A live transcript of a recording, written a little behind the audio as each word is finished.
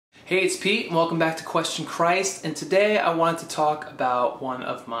Hey, it's Pete, and welcome back to Question Christ, and today I wanted to talk about one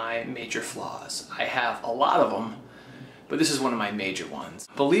of my major flaws. I have a lot of them, but this is one of my major ones.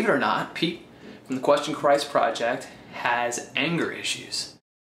 Believe it or not, Pete from the Question Christ Project has anger issues.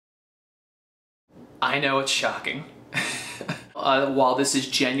 I know it's shocking. While this is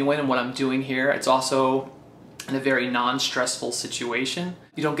genuine in what I'm doing here, it's also in a very non-stressful situation.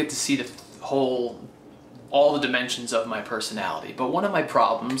 You don't get to see the all the dimensions of my personality. But one of my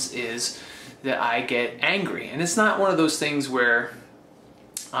problems is that I get angry. And it's not one of those things where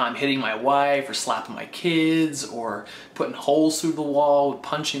I'm hitting my wife or slapping my kids or putting holes through the wall,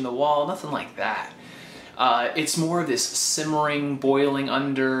 punching the wall, nothing like that. It's more of this simmering, boiling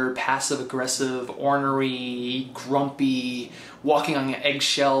under, passive-aggressive, ornery, grumpy, walking on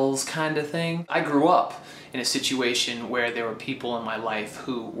eggshells kind of thing. I grew up in a situation where there were people in my life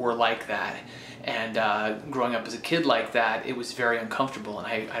who were like that. And growing up as a kid like that, it was very uncomfortable, and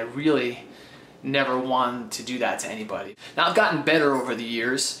I really never wanted to do that to anybody. Now, I've gotten better over the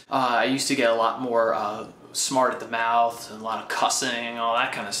years. I used to get a lot more smart at the mouth, and a lot of cussing, all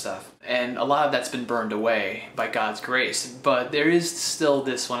that kind of stuff. And a lot of that's been burned away by God's grace. But there is still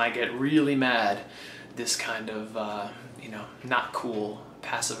this, when I get really mad, this kind of, not cool,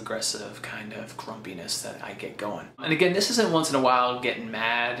 passive-aggressive kind of grumpiness that I get going. And again, this isn't once in a while getting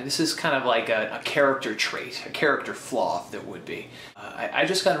mad. This is kind of like a character trait, a character flaw, if there would be. I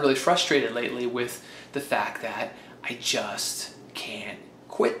just got really frustrated lately with the fact that I just can't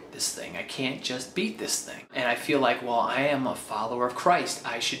quit this thing. I can't just beat this thing. And I feel like, well, I am a follower of Christ.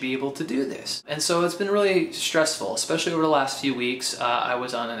 I should be able to do this. And so it's been really stressful, especially over the last few weeks. I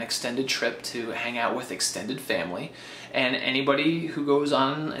was on an extended trip to hang out with extended family. And anybody who goes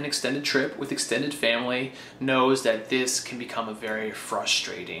on an extended trip with extended family knows that this can become a very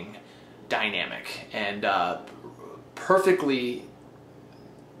frustrating dynamic and perfectly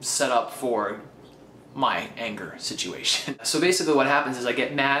set up for my anger situation. So basically what happens is I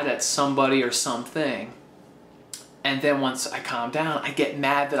get mad at somebody or something, and then once I calm down, I get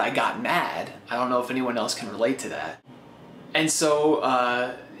mad that I got mad. I don't know if anyone else can relate to that. And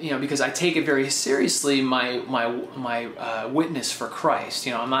so, because I take it very seriously, my witness for Christ.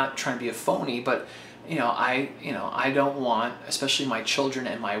 I'm not trying to be a phony, but I don't want, especially my children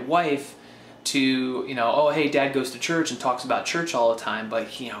and my wife, to oh, hey, Dad goes to church and talks about church all the time, but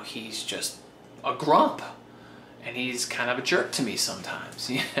he's just a grump, and he's kind of a jerk to me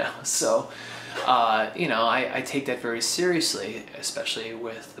sometimes. So I take that very seriously, especially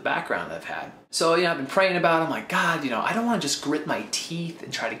with the background I've had. So I've been praying about it. I'm like, God, I don't want to just grit my teeth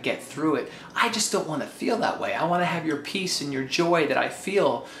and try to get through it. I just don't want to feel that way. I want to have your peace and your joy that I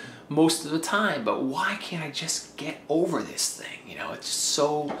feel most of the time. But why can't I just get over this thing? It's just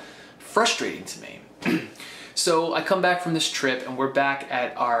so frustrating to me. So I come back from this trip, and we're back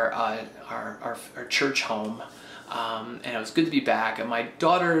at our church home. And it was good to be back. And my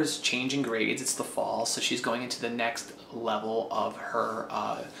daughter's changing grades. It's the fall, so she's going into the next level of her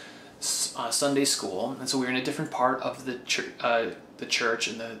Sunday school. And so we're in a different part of the church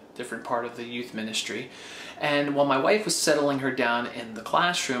and the different part of the youth ministry. And while my wife was settling her down in the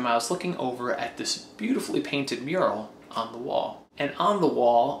classroom, I was looking over at this beautifully painted mural on the wall. And on the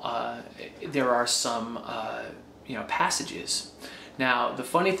wall, there are some passages. Now, the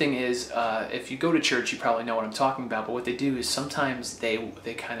funny thing is, if you go to church, you probably know what I'm talking about, but what they do is sometimes they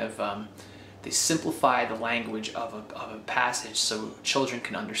kind of, they simplify the language of a passage so children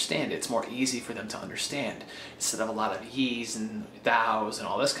can understand it. It's more easy for them to understand, instead of a lot of ye's and thou's and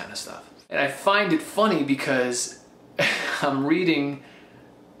all this kind of stuff. And I find it funny because I'm reading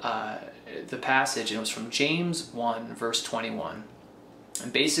the passage, and it was from James 1, verse 21.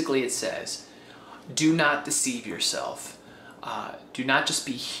 And basically it says, do not deceive yourself. Do not just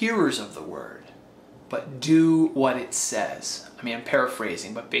be hearers of the word, but do what it says. I mean, I'm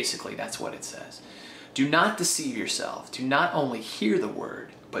paraphrasing, but basically that's what it says. Do not deceive yourself. Do not only hear the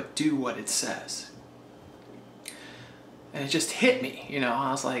word, but do what it says. And it just hit me,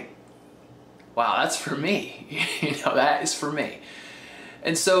 I was like, wow, that's for me. That is for me.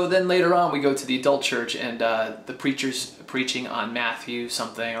 And so then later on we go to the adult church, and the preacher's preaching on Matthew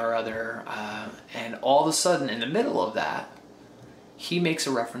something or other, and all of a sudden in the middle of that, he makes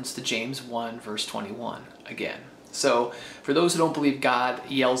a reference to James 1, verse 21 again. So for those who don't believe God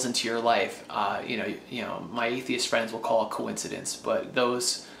yells into your life, my atheist friends will call it coincidence, but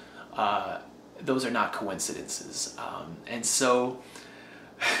those are not coincidences. And so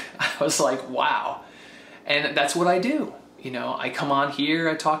I was like, wow. And that's what I do. I come on here,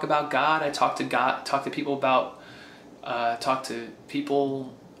 I talk about God, I talk to people about,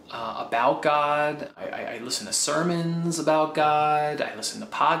 about God. I listen to sermons about God. I listen to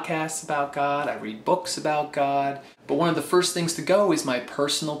podcasts about God. I read books about God. But one of the first things to go is my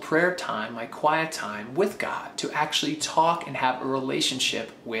personal prayer time, my quiet time with God, to actually talk and have a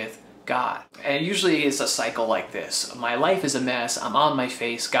relationship with God. And usually it's a cycle like this. My life is a mess. I'm on my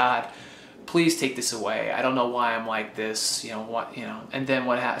face. God, please take this away. I don't know why I'm like this. And then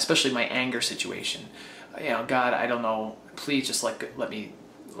what happens, especially my anger situation. God, I don't know. Please just let me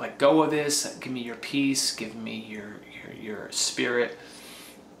let go of this. Give me your peace. Give me your spirit.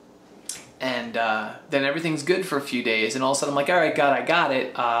 And then everything's good for a few days, and all of a sudden I'm like, all right, God, I got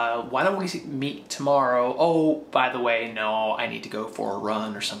it. Why don't we meet tomorrow? Oh, by the way, no, I need to go for a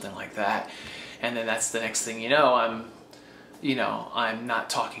run or something like that. And then that's the next thing you know, I'm not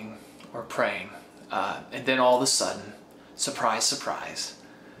talking or praying. And then all of a sudden, surprise, surprise,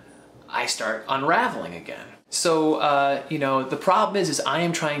 I start unraveling again. So, the problem is I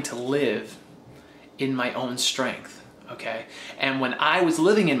am trying to live in my own strength. Okay, and when I was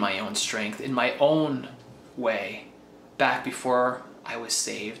living in my own strength, in my own way, back before I was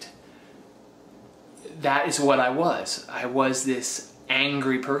saved, that is what I was. I was this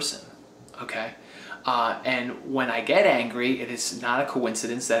angry person, okay? And when I get angry, it is not a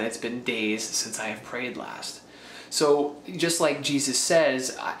coincidence that it's been days since I have prayed last. So just like Jesus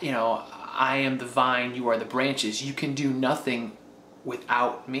says, I am the vine, you are the branches. You can do nothing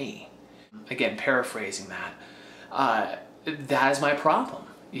without me. Again, paraphrasing that. That is my problem,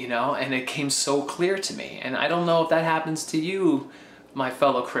 and it came so clear to me. And I don't know if that happens to you, my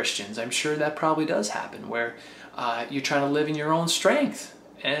fellow Christians. I'm sure that probably does happen, where you're trying to live in your own strength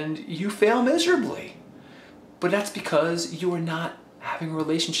and you fail miserably. But that's because you are not having a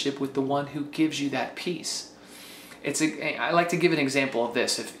relationship with the one who gives you that peace. I like to give an example of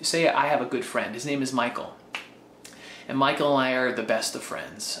this. If, say, I have a good friend, his name is Michael. And Michael and I are the best of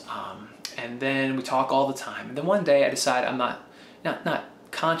friends. And then we talk all the time. And then one day I decide I'm not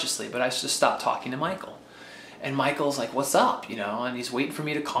consciously, but I just stopped talking to Michael. And Michael's like, what's up? And he's waiting for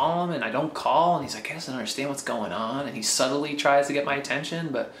me to call him, and I don't call. And he's like, I doesn't understand what's going on. And he subtly tries to get my attention,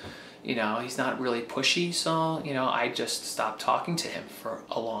 but, he's not really pushy. So, I just stopped talking to him for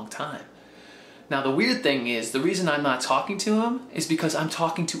a long time. Now, the weird thing is, the reason I'm not talking to him is because I'm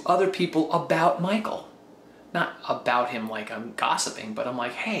talking to other people about Michael. Not about him like I'm gossiping, but I'm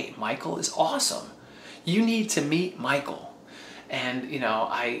like, hey, Michael is awesome. You need to meet Michael. And,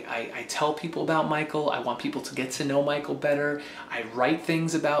 I tell people about Michael. I want people to get to know Michael better. I write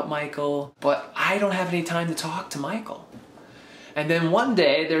things about Michael, but I don't have any time to talk to Michael. And then one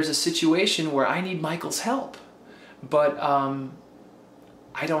day there's a situation where I need Michael's help, but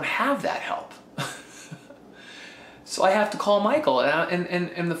I don't have that help. So I have to call Michael.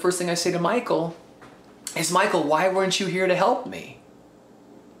 And the first thing I say to Michael is, Michael, why weren't you here to help me?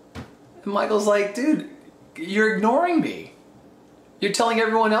 And Michael's like, dude, you're ignoring me. You're telling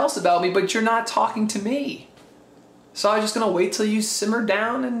everyone else about me, but you're not talking to me. So I'm just gonna wait till you simmer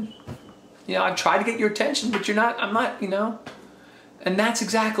down and, I try to get your attention, but I'm not, And that's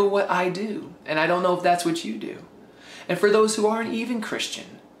exactly what I do. And I don't know if that's what you do. And for those who aren't even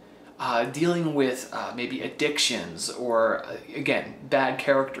Christian, dealing with maybe addictions or, again, bad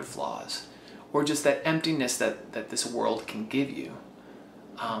character flaws, or just that emptiness that this world can give you.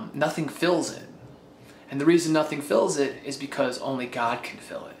 Nothing fills it. And the reason nothing fills it is because only God can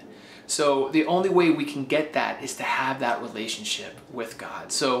fill it. So the only way we can get that is to have that relationship with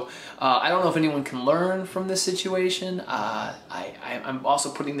God. So I don't know if anyone can learn from this situation. I'm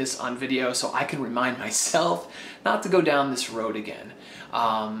also putting this on video so I can remind myself not to go down this road again.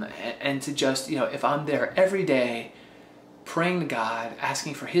 And to just, if I'm there every day praying to God,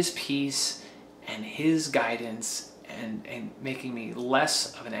 asking for His peace, and His guidance, and making me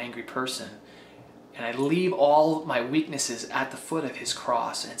less of an angry person. And I leave all my weaknesses at the foot of His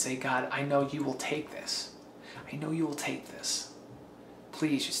cross and say, God, I know you will take this. I know you will take this.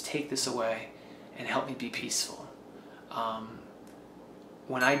 Please just take this away and help me be peaceful.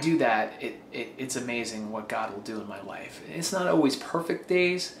 When I do that, it's amazing what God will do in my life. It's not always perfect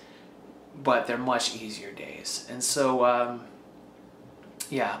days, but they're much easier days. And so,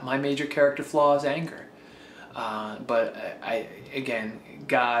 yeah, my major character flaw is anger. But again,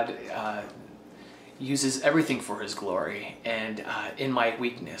 God uses everything for His glory, and in my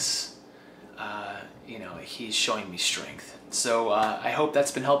weakness, He's showing me strength. So I hope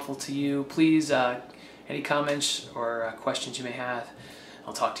that's been helpful to you. Please, any comments or questions you may have,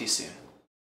 I'll talk to you soon.